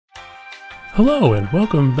Hello and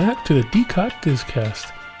welcome back to the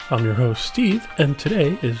disCast. I'm your host Steve, and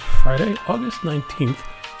today is Friday, August 19th,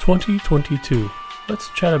 2022. Let's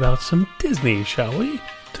chat about some Disney, shall we?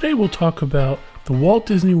 Today we'll talk about the Walt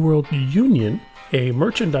Disney World Union, a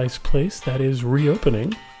merchandise place that is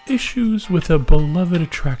reopening, issues with a beloved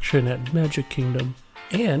attraction at Magic Kingdom,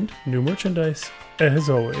 and new merchandise as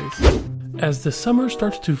always. As the summer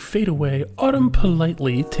starts to fade away, autumn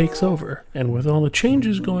politely takes over. And with all the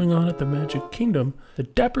changes going on at the Magic Kingdom, the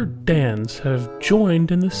Dapper Dans have joined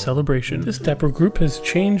in the celebration. This dapper group has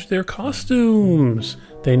changed their costumes.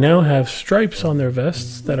 They now have stripes on their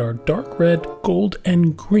vests that are dark red, gold,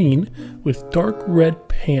 and green with dark red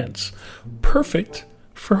pants. Perfect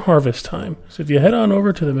for harvest time. So if you head on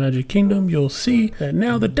over to the Magic Kingdom, you'll see that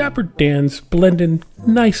now the Dapper Dans blend in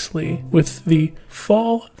nicely with the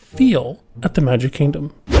fall feel at the Magic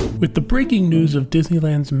Kingdom. With the breaking news of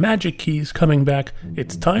Disneyland's Magic Keys coming back,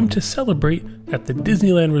 it's time to celebrate at the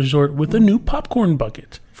Disneyland Resort with a new popcorn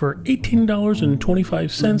bucket. For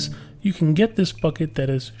 $18.25, you can get this bucket that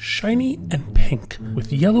is shiny and pink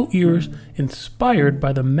with yellow ears inspired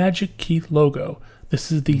by the Magic Key logo.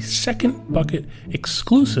 This is the second bucket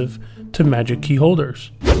exclusive to Magic Key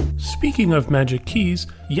holders. Speaking of Magic Keys,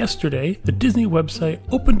 yesterday the Disney website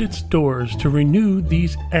opened its doors to renew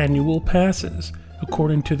these annual passes.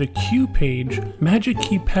 According to the queue page, Magic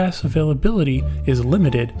Key Pass availability is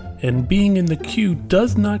limited, and being in the queue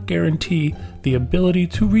does not guarantee the ability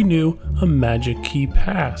to renew a Magic Key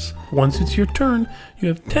Pass. Once it's your turn, you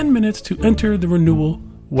have 10 minutes to enter the renewal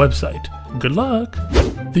website. Good luck!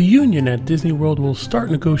 The union at Disney World will start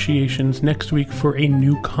negotiations next week for a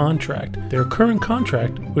new contract. Their current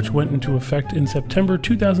contract, which went into effect in September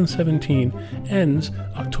 2017, ends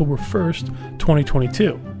October 1st,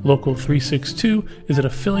 2022. Local 362 is an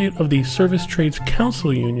affiliate of the Service Trades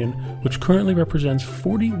Council Union, which currently represents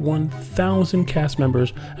 41,000 cast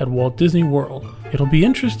members at Walt Disney World. It'll be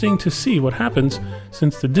interesting to see what happens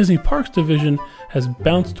since the Disney Parks division has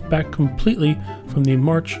bounced back completely from the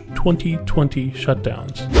March 2020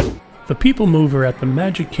 shutdowns. The People Mover at the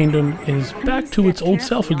Magic Kingdom is back to its old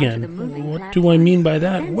self again. What do I mean by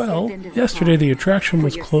that? Well, yesterday the attraction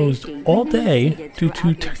was closed all day due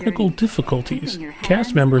to technical difficulties.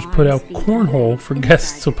 Cast members put out cornhole for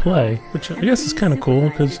guests to play, which I guess is kind of cool,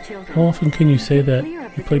 because how often can you say that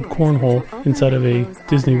you played cornhole inside of a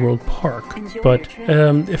Disney World park? But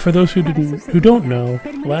for those who don't know,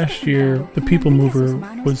 last year the People Mover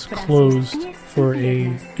was closed for a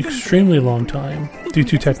extremely long time due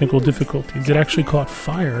to technical difficulties. It actually caught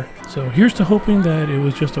fire. So here's to hoping that it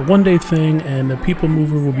was just a one-day thing and the People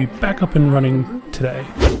Mover will be back up and running today.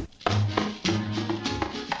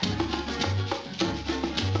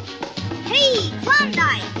 Hey,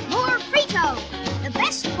 Klondike! More Frito! The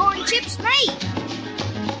best corn chips made!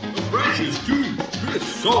 The freshest too! Crisp,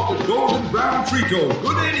 salted, golden brown Frito.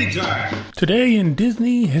 Good anytime! Today in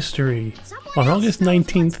Disney history. On August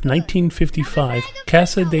 19th, 1955,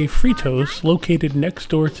 Casa de Fritos, located next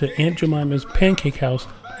door to Aunt Jemima's Pancake House,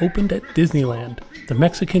 opened at Disneyland. The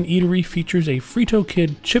Mexican eatery features a Frito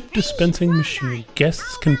Kid chip dispensing machine.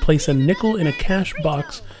 Guests can place a nickel in a cash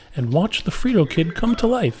box and watch the Frito Kid come to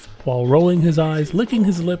life. While rolling his eyes, licking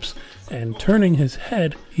his lips, and turning his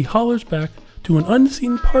head, he hollers back to an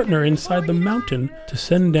unseen partner inside the mountain to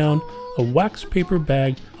send down a wax paper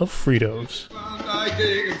bag of Fritos. Klondike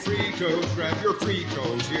egg and Fritos, grab your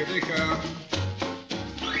Fritos, here they come.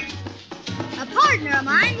 A partner of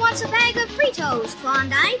mine wants a bag of Fritos,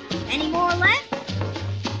 Klondike. Any more left?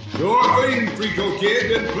 Sure thing, Frito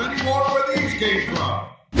Kid, and plenty more where these came from.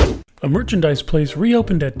 A merchandise place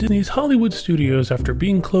reopened at Disney's Hollywood Studios after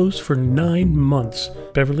being closed for 9 months.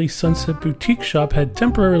 Beverly Sunset Boutique Shop had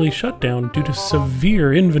temporarily shut down due to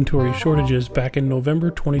severe inventory shortages back in November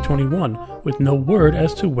 2021, with no word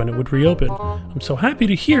as to when it would reopen. I'm so happy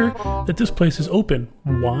to hear that this place is open.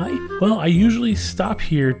 Why? Well, I usually stop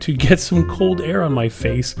here to get some cold air on my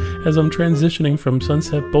face as I'm transitioning from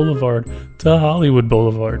Sunset Boulevard to Hollywood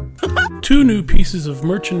Boulevard. 2 new pieces of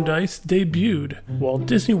merchandise debuted. Walt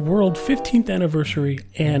Disney World 15th Anniversary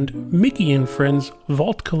and Mickey and Friends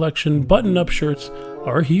Vault Collection button-up shirts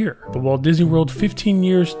are here. The Walt Disney World 15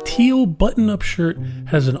 Years teal button-up shirt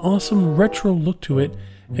has an awesome retro look to it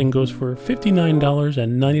and goes for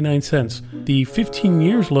 $59.99. The 15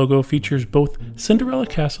 Years logo features both Cinderella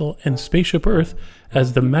Castle and Spaceship Earth,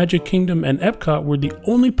 as the Magic Kingdom and Epcot were the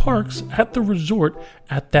only parks at the resort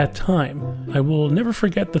at that time. I will never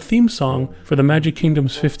forget the theme song for the Magic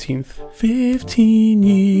Kingdom's 15th. 15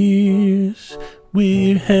 years,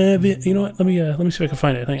 we're having... You know what? Let me see if I can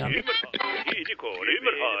find it. Hang on.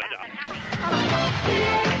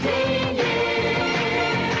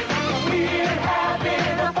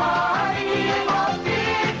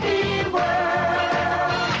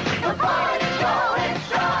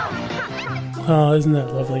 Oh, isn't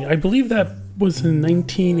that lovely? I believe that was in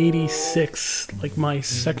 1986, like my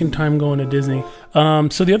second time going to Disney.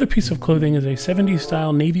 So the other piece of clothing is a 70s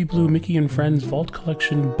style navy blue Mickey and Friends Vault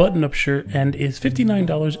Collection button-up shirt and is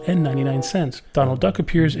 $59.99. Donald Duck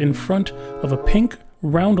appears in front of a pink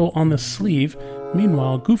roundel on the sleeve.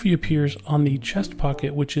 Meanwhile, Goofy appears on the chest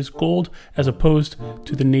pocket, which is gold as opposed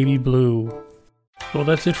to the navy blue. Well,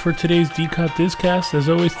 that's it for today's disCast. As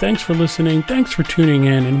always, thanks for listening, thanks for tuning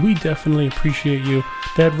in, and we definitely appreciate you.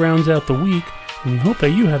 That rounds out the week, and we hope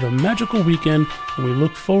that you have a magical weekend, and we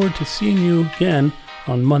look forward to seeing you again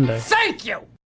on Monday. Thank you!